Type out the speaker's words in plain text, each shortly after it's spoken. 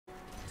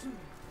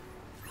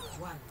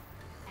1.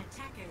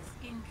 Attackers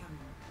incoming.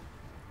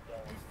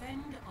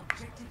 Defend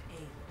objective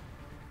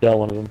A. Got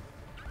one of them.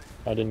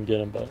 I didn't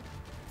get him, but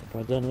I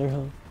brought down their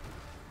health.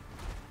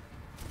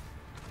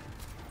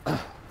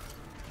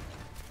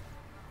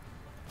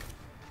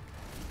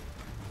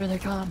 Here they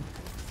come.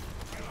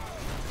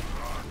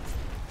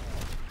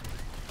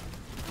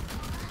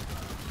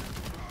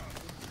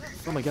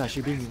 Oh my gosh,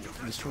 you're being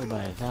destroyed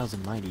by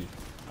 1,000 mighty.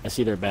 I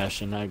see their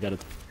bastion. I got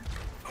it.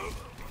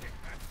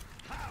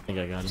 I think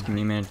I got it. Just give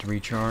me a minute to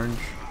recharge.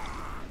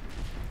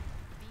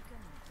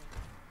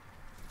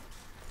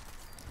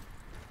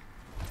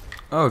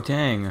 Oh,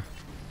 dang.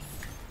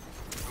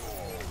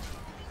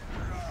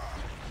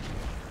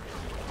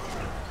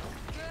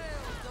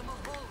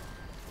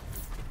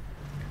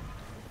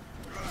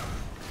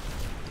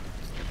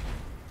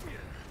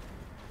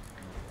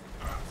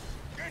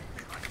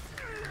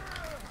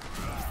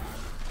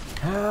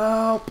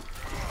 Help!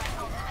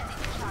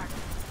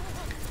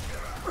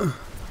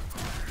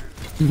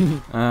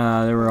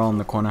 They were all in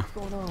the corner.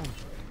 What's going on?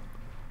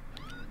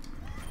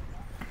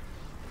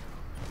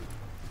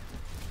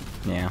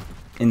 Yeah,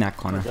 in that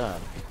corner. Oh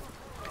god.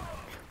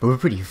 But we're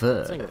pretty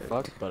fucked. Saying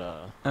fuck,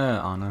 but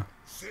Anna.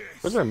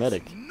 where's our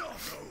medic?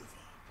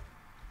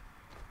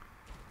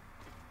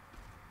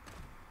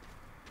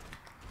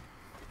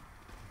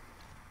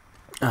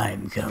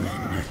 I'm coming.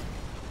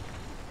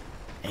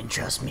 And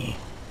trust me,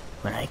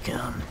 when I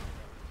come.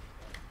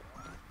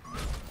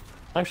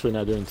 Actually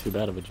not doing too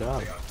bad of a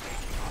job.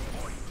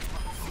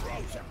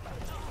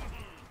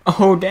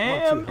 Oh,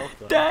 damn! health,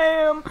 though.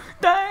 Damn!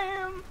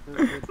 Damn!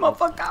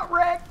 Motherfucker got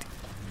wrecked!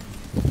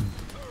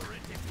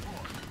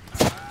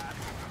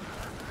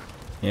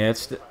 Yeah,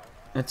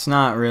 it's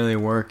not really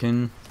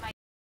working.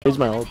 Here's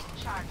my ult.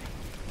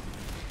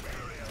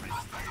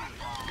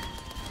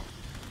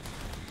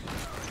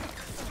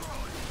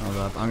 Hold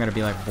up, I'm gonna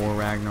be like Vor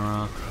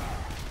Ragnarok.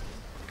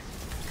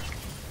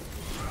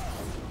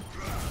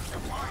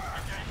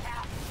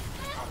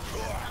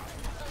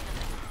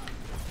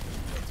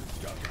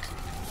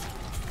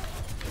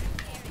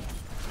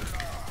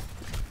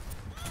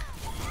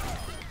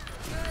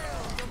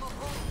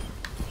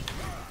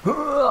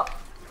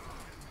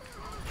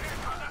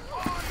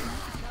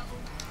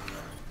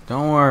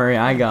 Don't worry,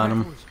 I got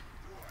him.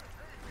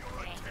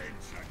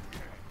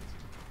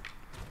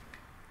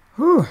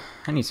 Whew,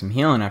 I need some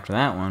healing after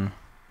that one.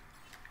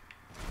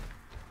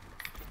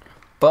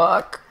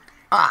 Fuck!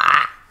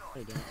 Ah!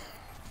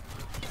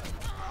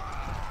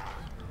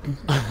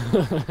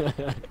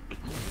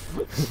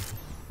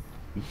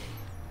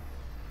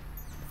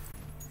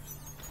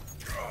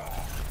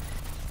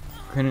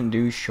 Couldn't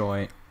do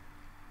short.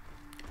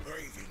 I will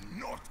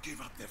not give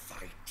up the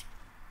fight.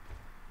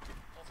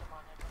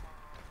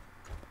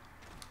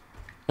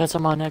 That's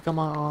on my neck, on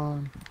my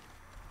arm.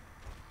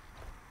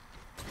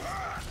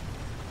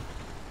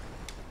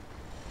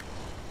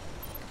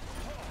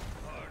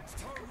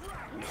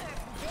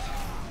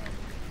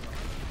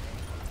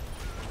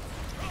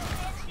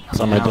 It's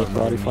on my dead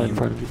body fight in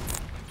front of you.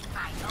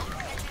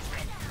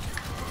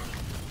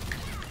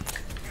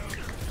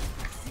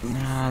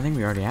 Nah, I think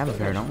we already have a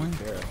pair, don't we?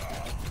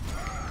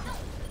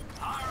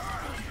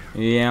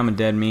 Yeah, I'm a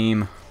dead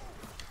meme.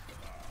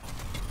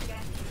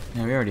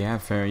 Yeah, we already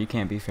have Pharah. You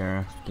can't be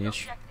Pharah.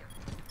 Get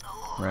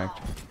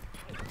wrecked.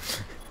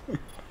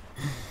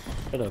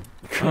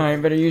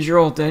 Alright, better use your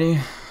ult, Eddie.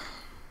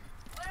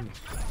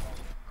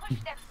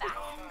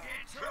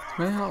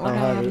 Where the hell are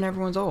having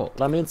everyone's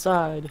ult? I'm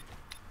inside.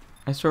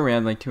 I swear we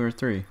had like 2 or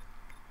 3.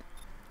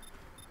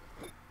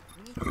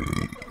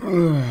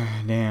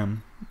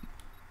 Damn.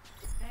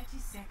 30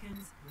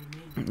 seconds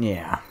remaining.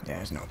 Yeah,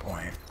 there's no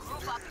point.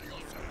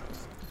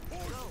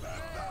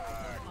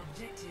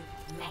 Objective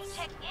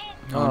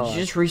lost. Oh, did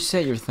you just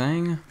reset your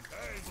thing?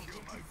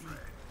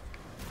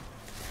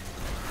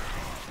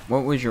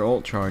 What was your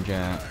ult charge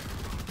at?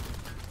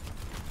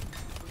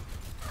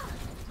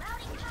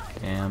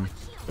 Damn.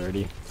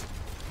 30.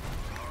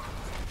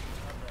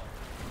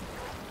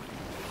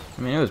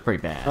 I mean, it was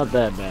pretty bad. Not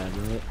that bad,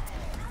 right?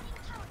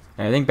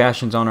 I think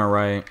Bastion's on our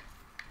right.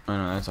 Oh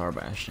no, that's our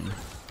Bastion.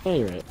 Yeah,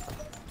 you're right.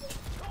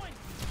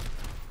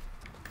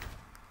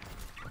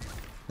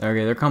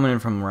 Okay, they're coming in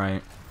from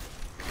right.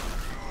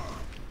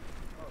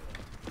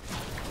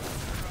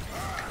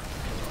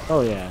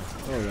 Oh yeah.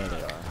 Oh yeah,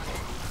 they are.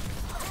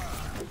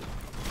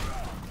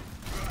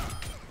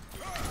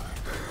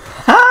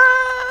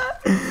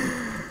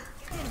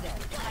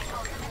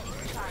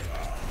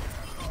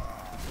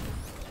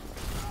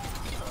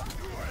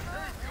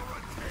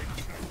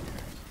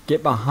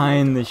 Get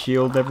behind the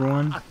shield,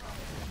 everyone.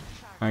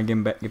 Alright,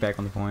 get back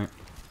on the point.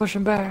 Push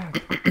him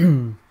back.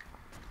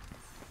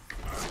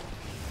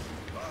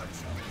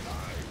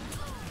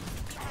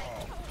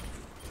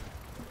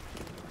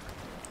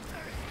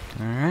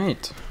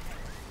 Alright.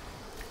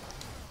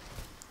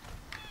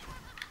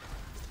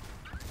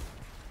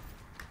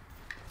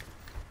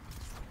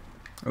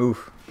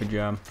 Oof, good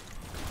job.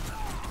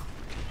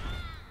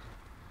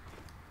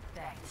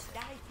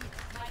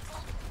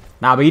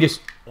 Nah, beat us.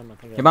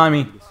 Get behind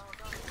me.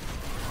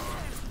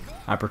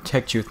 I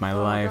protect you with my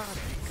life.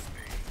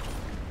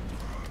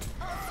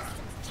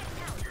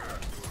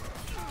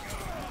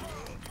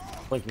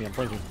 Blinking, I'm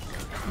blinking.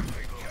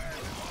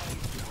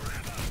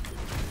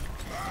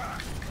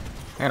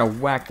 I gotta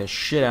whack the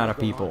shit out of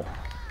people.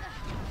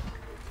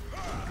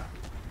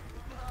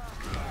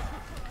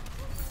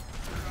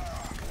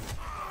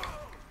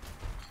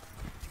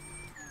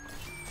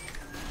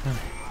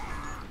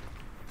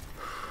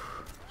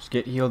 Just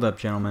get healed up,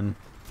 gentlemen.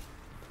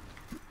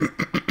 Don't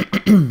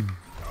worry,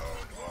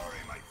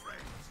 my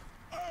friends.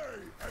 I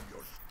am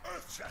your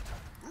earth-shatter.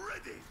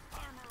 Ready.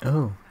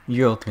 Oh,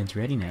 your ultimate's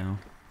ready now.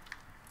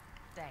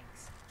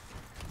 Thanks.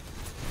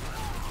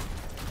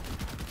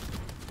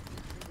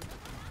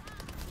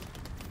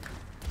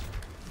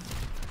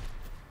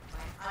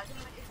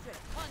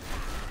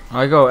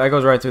 I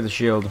goes right through the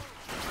shield.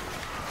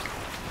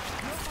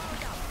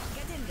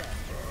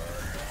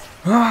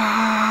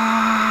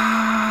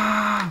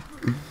 Ah!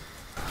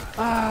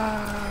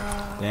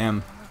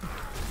 Damn.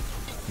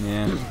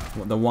 Yeah,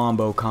 the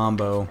wombo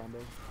combo.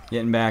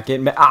 Getting back,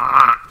 getting back.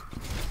 Ah!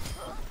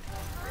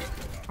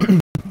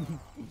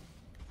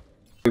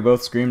 We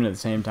both screamed at the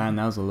same time.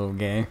 That was a little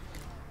gay.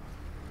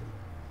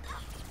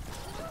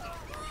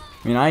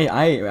 I mean,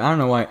 I don't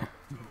know why.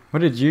 What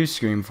did you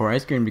scream for? I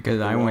screamed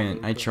because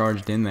I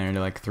charged in there to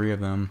like 3 of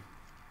them.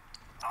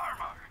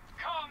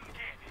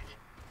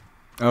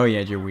 Oh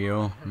yeah, your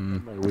wheel.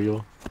 Mm. My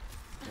wheel.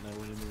 And I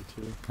went in there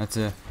too. That's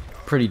a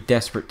pretty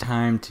desperate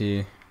time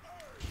to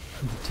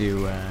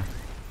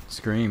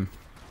scream.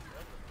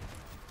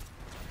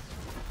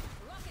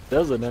 That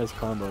was a nice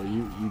combo.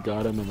 You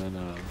got him and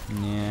then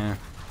Yeah.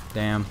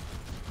 Damn.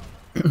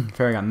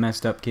 Fair, I got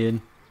messed up, kid.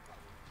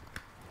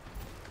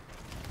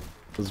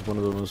 it was one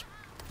of the most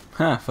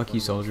Huh, fuck you,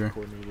 soldier.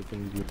 coordinated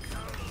things you.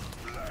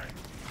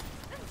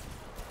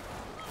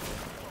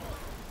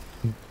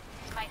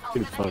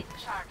 Good fuck.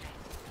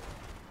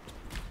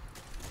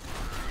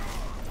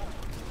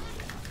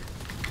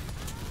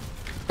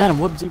 Adam,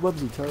 wubsy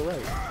wubsy to our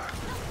right.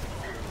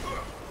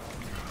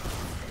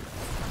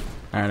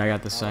 Alright, I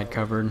got this side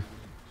covered.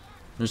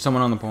 There's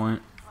someone on the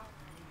point.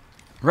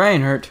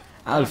 Reinhardt!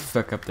 I'll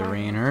fuck up the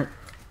Reinhardt.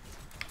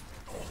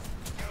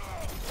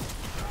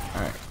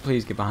 Alright,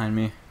 please get behind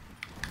me.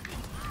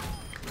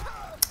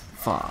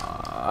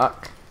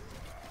 Fuck.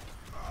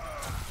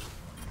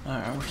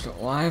 Alright, we're still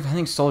alive. I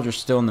think Soldier's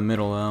still in the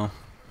middle, though.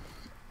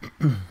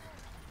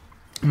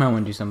 Might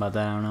want to do something about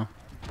that, I don't know.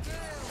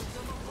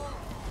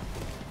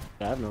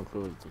 I have no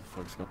clue what the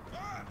fuck's going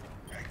on.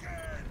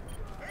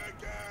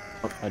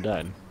 Oh, I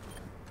died.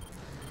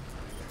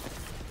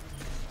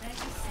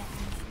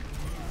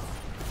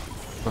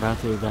 But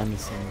after the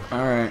missing.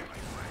 Alright.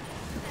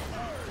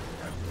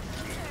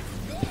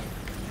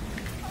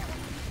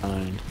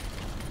 Fine.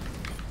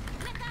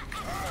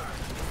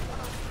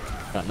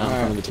 Got not in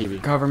front of the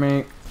TV. Cover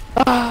me.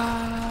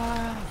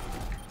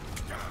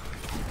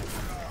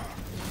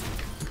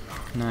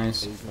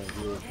 Nice. Use my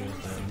heal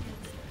with them.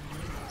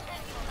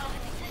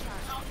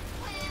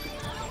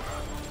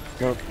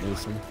 Nope,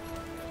 listen.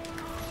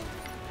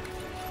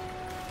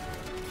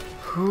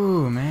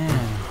 Whew,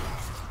 man.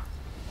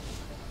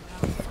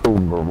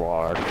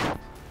 Overwatch.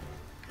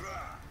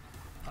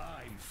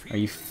 Are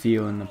you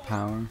feeling the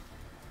power?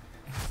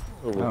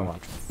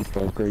 Overwatch. It's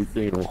a great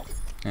deal.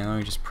 And let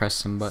me just press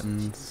some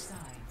buttons.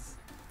 Sides.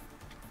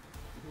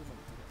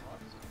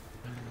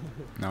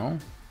 No?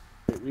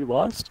 Wait, we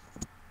lost?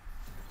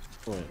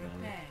 Wait, no.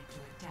 Prepare to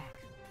attack.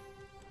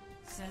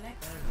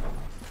 Select.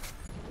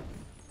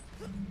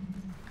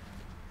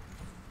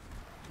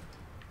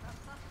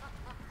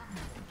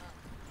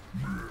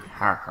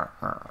 Har har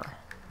har.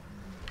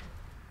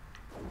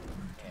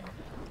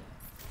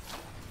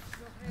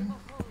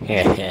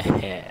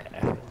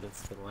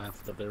 That's the laugh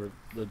that they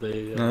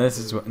No, this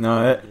is what.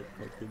 No, that.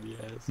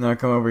 No,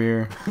 come over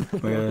here. Look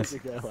at this. The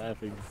guy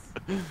laughing.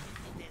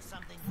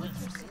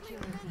 With your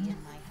security in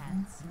my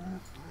hands.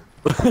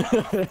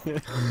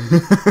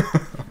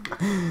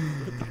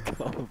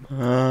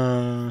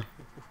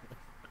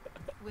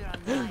 We're on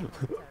my turf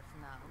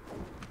now.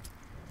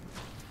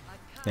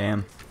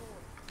 Damn.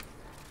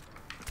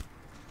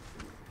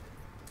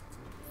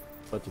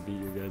 About to beat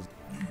you guys.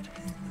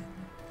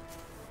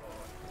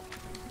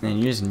 Man,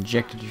 you just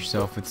injected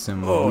yourself with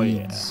some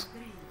weeds.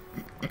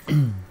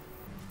 One.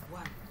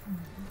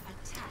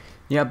 Attack.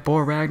 Yeah,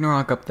 Boar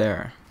Ragnarok up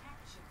there.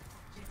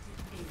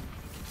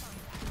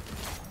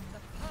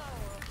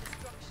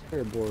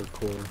 Very bored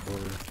core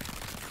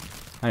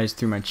for. I just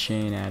threw my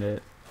chain at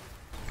it.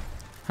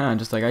 Huh,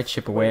 just like I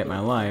chip away at my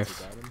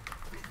life.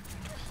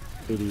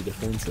 Pretty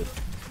defensive.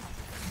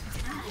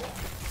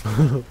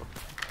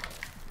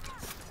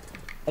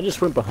 I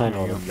just went behind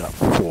all of them and got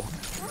full.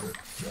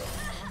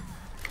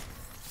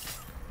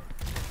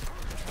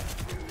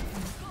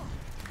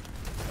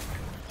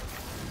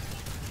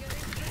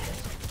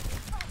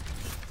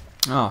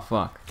 Oh,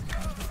 fuck.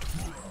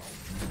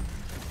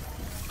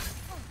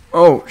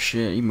 Oh,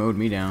 shit, he mowed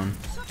me down.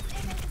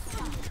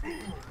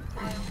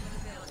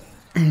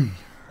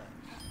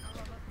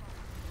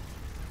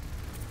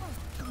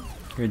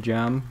 Good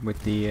job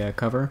with the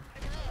cover.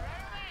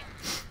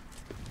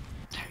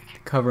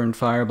 Cover and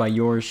fire by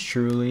yours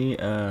truly,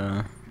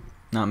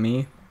 not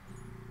me.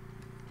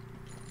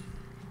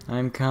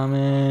 I'm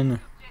coming.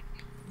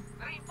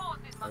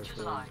 Fire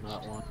Skull is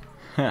not one.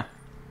 Heh.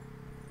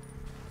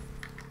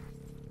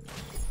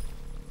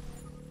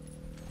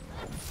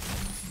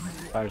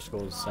 Fire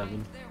Skull is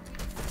 7.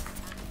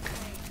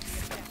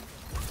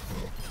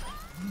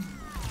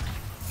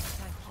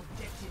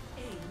 Objective A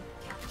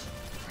captured.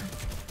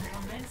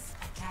 Commence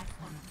attack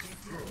on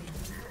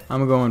objective A.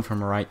 I'm going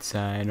from right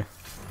side.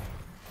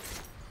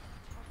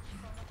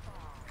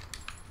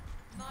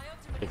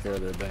 Take care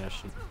of their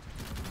Bastion.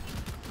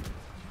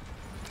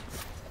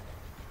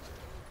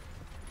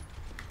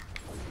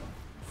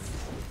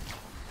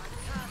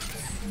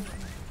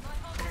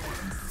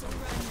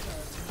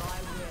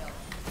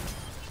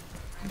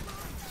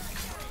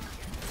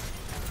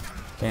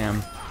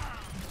 Damn.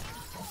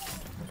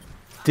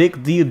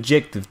 Take the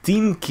objective.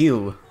 Team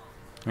kill.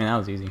 Man, that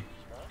was easy.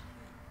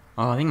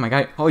 Oh, I think my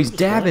guy. Oh, he's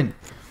dabbing.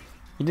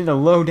 He did a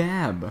low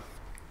dab.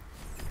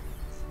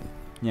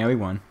 Yeah, we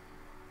won.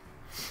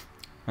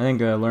 I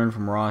think Learn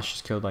from Ross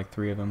just killed like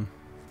 3 of them.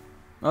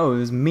 Oh, it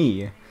was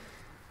me. You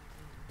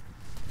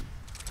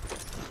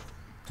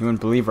wouldn't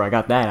believe where I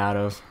got that out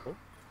of.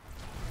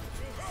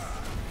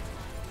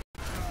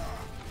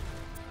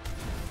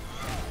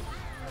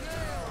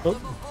 Oh,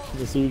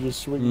 you see you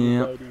just swinging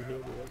Yep. the mighty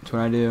hammer. That's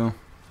what I do.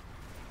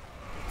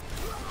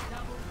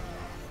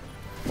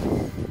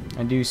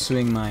 I do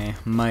swing my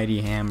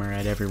mighty hammer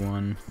at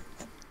everyone.